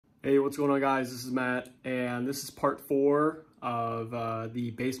Hey, what's going on, guys? This is Matt, and this is part 4 of the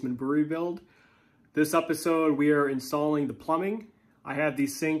basement brewery build. This episode, we are installing the plumbing. I have the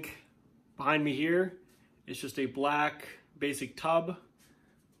sink behind me here. It's just a black basic tub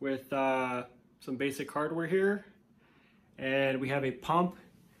with some basic hardware here. And we have a pump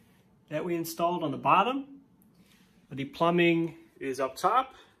that we installed on the bottom. The plumbing is up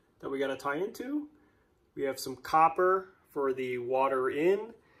top that we got to tie into. We have some copper for the water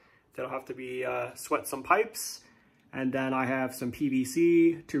in. That'll have to be sweat some pipes, and then I have some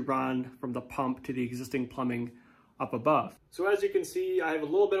PVC to run from the pump to the existing plumbing up above. So as you can see, I have a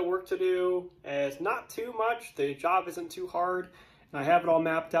little bit of work to do. It's not too much, the job isn't too hard, and I have it all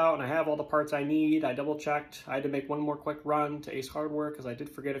mapped out and I have all the parts I need. I double checked. I had to make one more quick run to Ace Hardware because I did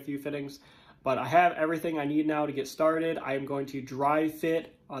forget a few fittings, but I have everything I need now to get started. I am going to dry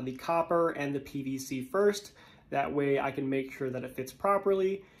fit on the copper and the PVC first. That way I can make sure that it fits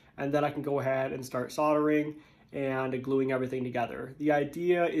properly, and then I can go ahead and start soldering and gluing everything together. The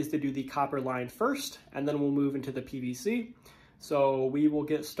idea is to do the copper line first, and then we'll move into the PVC. So we will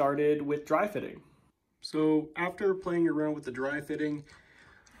get started with dry fitting. So after playing around with the dry fitting,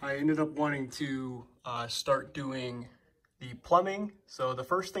 I ended up wanting to start doing the plumbing. So the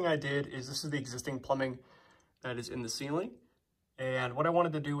first thing I did is, this is the existing plumbing that is in the ceiling. And what I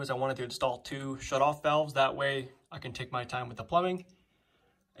wanted to do is I wanted to install 2 shutoff valves. That way I can take my time with the plumbing.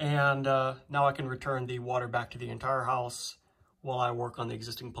 And now I can return the water back to the entire house while I work on the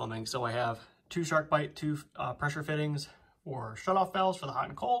existing plumbing. So I have 2 SharkBite 2 pressure fittings or shutoff valves for the hot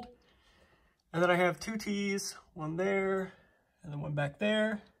and cold. And then I have 2 T's, one there and then one back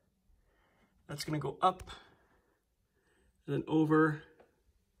there. That's gonna go up and then over.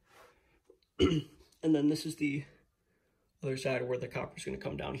 And then this is the other side where the copper is gonna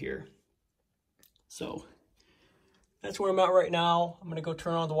come down here. So that's where I'm at right now. I'm gonna go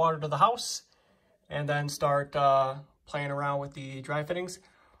turn on the water to the house and then start playing around with the dry fittings.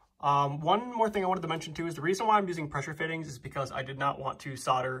 One more thing I wanted to mention too is the reason why I'm using pressure fittings is because I did not want to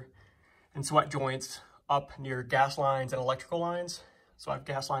solder and sweat joints up near gas lines and electrical lines. So I have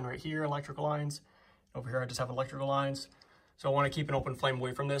gas line right here, electrical lines. Over here I just have electrical lines. So I want to keep an open flame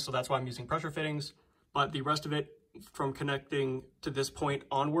away from this, so that's why I'm using pressure fittings. But the rest of it, from connecting to this point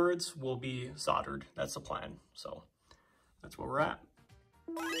onwards, will be soldered. That's the plan. So that's where we're at.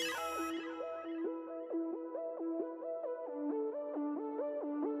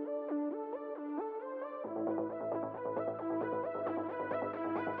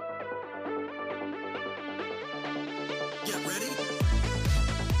 Get ready.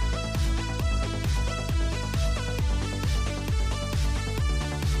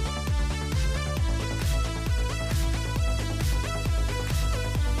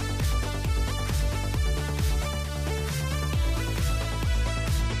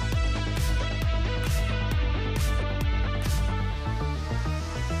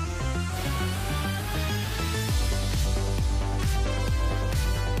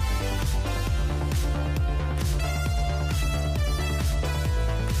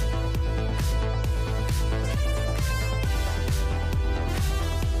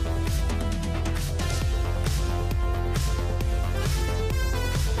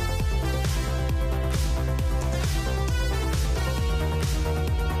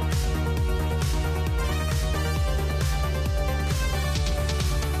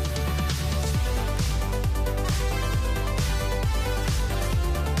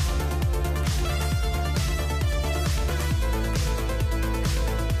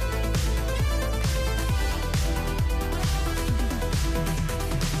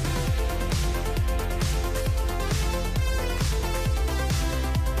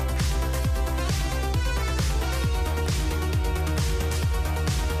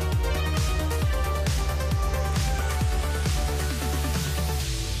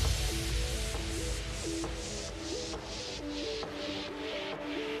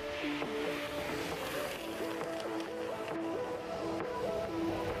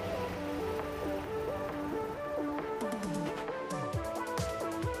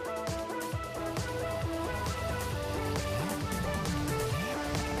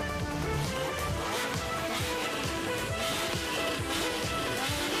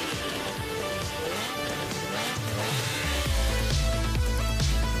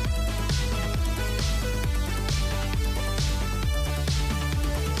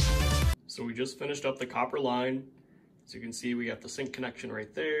 So we just finished up the copper line. As you can see, we got the sink connection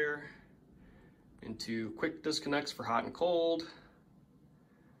right there into quick disconnects for hot and cold.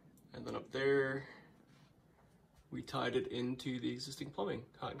 And then up there, we tied it into the existing plumbing,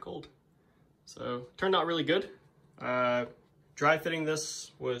 hot and cold. So turned out really good. Dry Dry fitting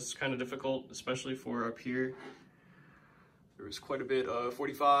this was kind of difficult, especially for up here. There was quite a bit of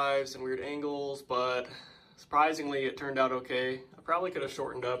 45s and weird angles, but surprisingly it turned out okay. I probably could have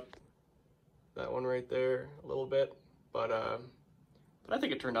shortened up that one right there a little bit, but I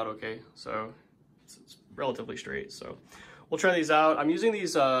think it turned out okay. So it's relatively straight. So we'll try these out. I'm using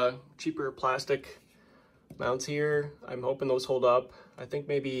these cheaper plastic mounts here. I'm hoping those hold up. I think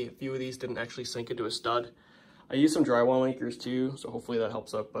maybe a few of these didn't actually sink into a stud. I used some drywall anchors too, so hopefully that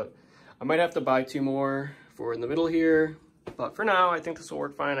helps up, but I might have to buy 2 more for in the middle here. But for now, I think this will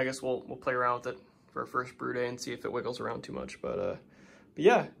work fine. I guess we'll play around with it for our first brew day and see if it wiggles around too much. But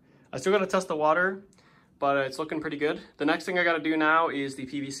yeah, I still got to test the water, but it's looking pretty good. The next thing I got to do now is the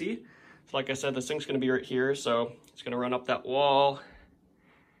PVC. So like I said, the sink's going to be right here, so it's going to run up that wall,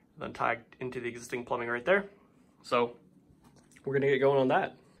 and then tie into the existing plumbing right there. So we're going to get going on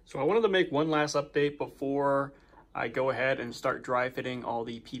that. So I wanted to make one last update before I go ahead and start dry fitting all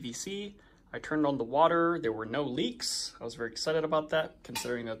the PVC. I turned on the water, there were no leaks. I was very excited about that,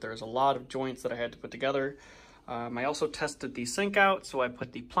 considering that there's a lot of joints that I had to put together. I also tested the sink out, so I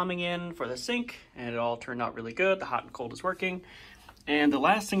put the plumbing in for the sink, and it all turned out really good. The hot and cold is working. And the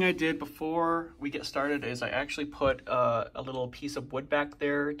last thing I did before we get started is I actually put a little piece of wood back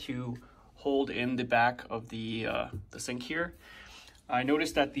there to hold in the back of the sink here. I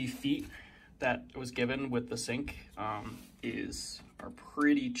noticed that the feet that was given with the sink are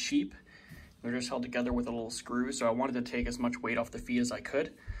pretty cheap. They're just held together with a little screw, so I wanted to take as much weight off the feet as I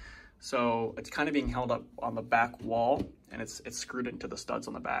could. So it's kind of being held up on the back wall, and it's screwed into the studs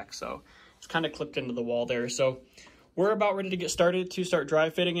on the back. So it's kind of clipped into the wall there. So we're about ready to get started to start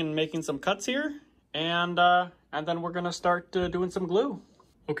dry fitting and making some cuts here. And then we're gonna start doing some glue.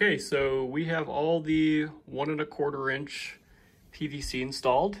 Okay, so we have all the 1 1/4 inch PVC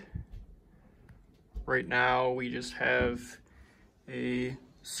installed. Right now we just have a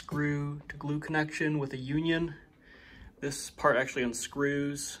screw to glue connection with a union. This part actually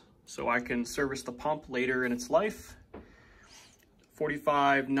unscrews so I can service the pump later in its life.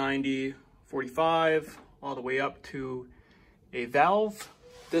 45, 90, 45, all the way up to a valve.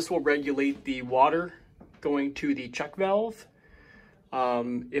 This will regulate the water going to the check valve.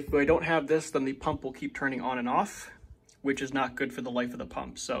 If I don't have this, then the pump will keep turning on and off, which is not good for the life of the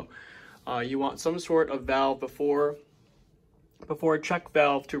pump. So you want some sort of valve before a check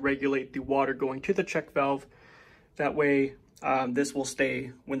valve to regulate the water going to the check valve. That way this will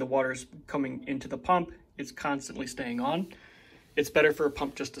stay, when the water's coming into the pump, it's constantly staying on. It's better for a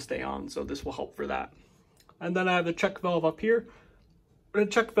pump just to stay on, so this will help for that. And then I have the check valve up here. What a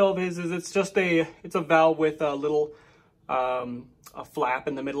check valve is it's just it's a valve with a little a flap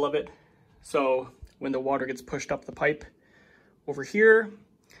in the middle of it. So when the water gets pushed up the pipe over here,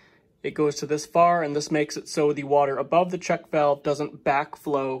 it goes to this far, and this makes it so the water above the check valve doesn't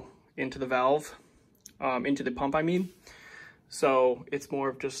backflow into the valve, into the pump, I mean. So it's more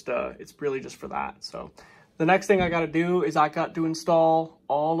of just, it's really just for that. So the next thing I got to do is I got to install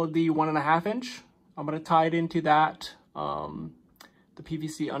all of the 1 1/2 inch. I'm going to tie it into that, the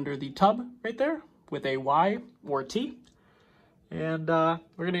PVC under the tub right there with a Y or a T. And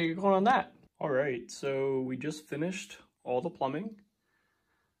we're going to get going on that. All right, so we just finished all the plumbing.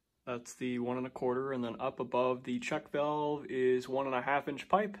 That's the 1 1/4, and then up above the check valve is 1 1/2 inch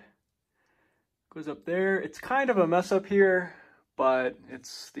pipe. Goes up there. It's kind of a mess up here, but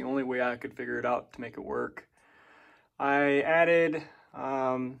it's the only way I could figure it out to make it work. I added,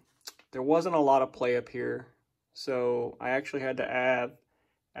 there wasn't a lot of play up here, so I actually had to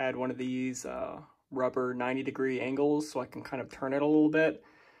add one of these rubber 90-degree angles so I can kind of turn it a little bit,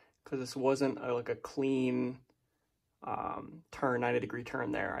 because this wasn't like a clean turn, 90-degree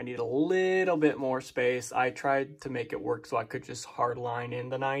turn there. I need a little bit more space. I tried to make it work so I could just hard line in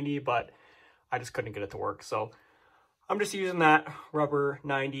the 90, but I just couldn't get it to work. So I'm just using that rubber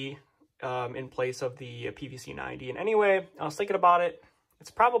 90 in place of the PVC 90. And anyway, I was thinking about it.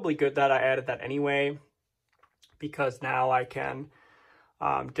 It's probably good that I added that anyway, because now I can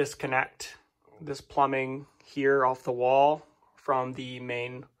disconnect this plumbing here off the wall from the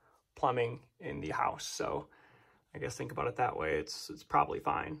main plumbing in the house. So I guess think about it that way. It's probably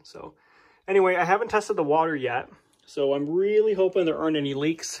fine. So anyway, I haven't tested the water yet, so I'm really hoping there aren't any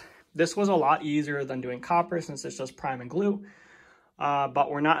leaks. This was a lot easier than doing copper since it's just prime and glue,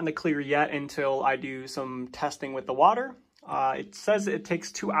 but we're not in the clear yet until I do some testing with the water. It says it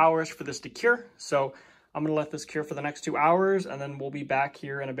takes 2 hours for this to cure, so I'm gonna let this cure for the next 2 hours, and then we'll be back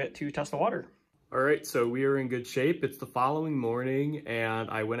here in a bit to test the water. All right, so we are in good shape. It's the following morning, and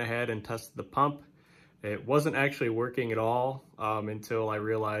I went ahead and tested the pump. It wasn't actually working at all until I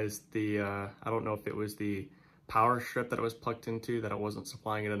realized I don't know if it was the power strip that it was plugged into that it wasn't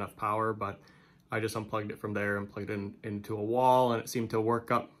supplying it enough power, but I just unplugged it from there and plugged it into a wall, and it seemed to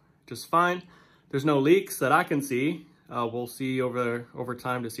work up just fine. There's no leaks that I can see. We'll see over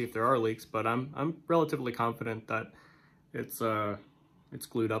time to see if there are leaks, but I'm relatively confident that it's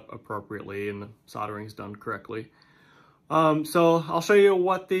glued up appropriately and the soldering's done correctly. So I'll show you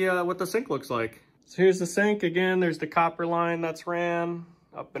what the sink looks like. So here's the sink again. There's the copper line that's ran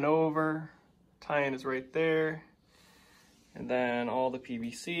up and over. Tie-in is right there, and then all the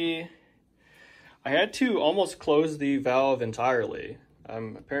PVC. I had to almost close the valve entirely.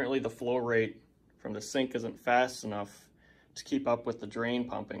 Apparently the flow rate from the sink isn't fast enough to keep up with the drain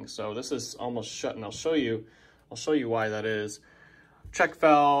pumping. So this is almost shut, and I'll show you why that is. Check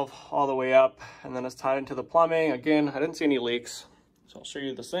valve all the way up, and then it's tied into the plumbing. Again, I didn't see any leaks. So I'll show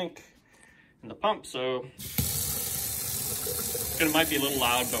you the sink and the pump. So it might be a little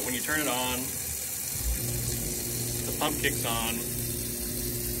loud, but when you turn it on, the pump kicks on.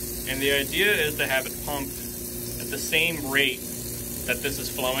 And the idea is to have it pumped at the same rate that this is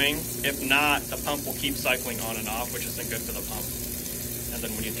flowing. If not, the pump will keep cycling on and off, which isn't good for the pump. And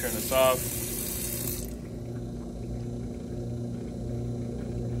then when you turn this off,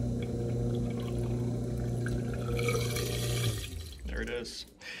 there it is.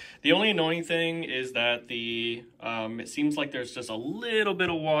 The only annoying thing is that it seems like there's just a little bit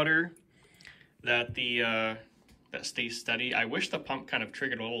of water that that stays steady. I wish the pump kind of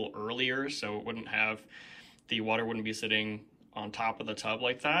triggered a little earlier so it wouldn't have, the water wouldn't be sitting on top of the tub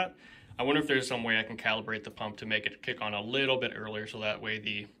like that. I wonder if there's some way I can calibrate the pump to make it kick on a little bit earlier, so that way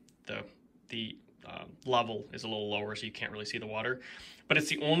the level is a little lower so you can't really see the water. But it's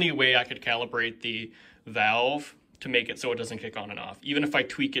the only way I could calibrate the valve to make it so it doesn't kick on and off. Even if I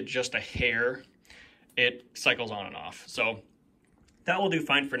tweak it just a hair, it cycles on and off. So that will do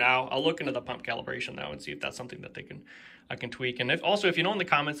fine for now. I'll look into the pump calibration though and see if that's something that I can tweak. And if you know in the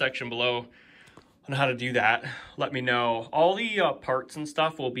comment section below on how to do that, let me know. All the parts and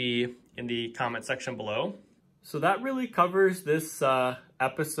stuff will be in the comment section below. So that really covers this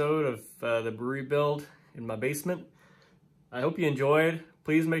episode of the brewery build in my basement. I hope you enjoyed.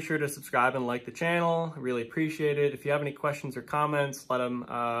 Please make sure to subscribe and like the channel. I really appreciate it. If you have any questions or comments, let them,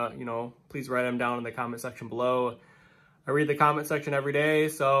 please write them down in the comment section below. I read the comment section every day,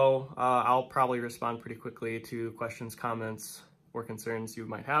 so I'll probably respond pretty quickly to questions, comments, or concerns you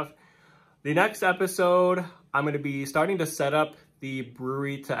might have. The next episode, I'm going to be starting to set up the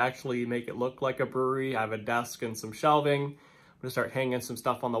brewery to actually make it look like a brewery. I have a desk and some shelving. I'm going to start hanging some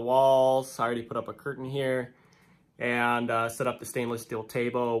stuff on the walls. I already put up a curtain here, and set up the stainless steel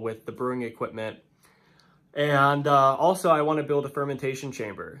table with the brewing equipment. And also I want to build a fermentation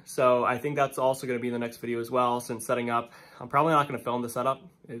chamber. So I think that's also going to be in the next video as well. Since setting up, I'm probably not going to film the setup.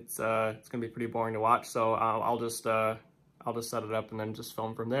 It's going to be pretty boring to watch. So I'll just set it up and then just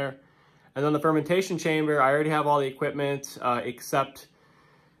film from there. And then the fermentation chamber, I already have all the equipment except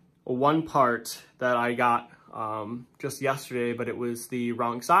one part that I got just yesterday, but it was the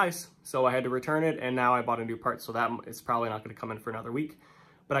wrong size. So I had to return it, and now I bought a new part. So that is probably not going to come in for another week,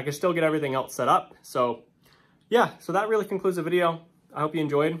 but I can still get everything else set up. So yeah, so that really concludes the video. I hope you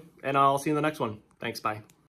enjoyed, and I'll see you in the next one. Thanks, bye.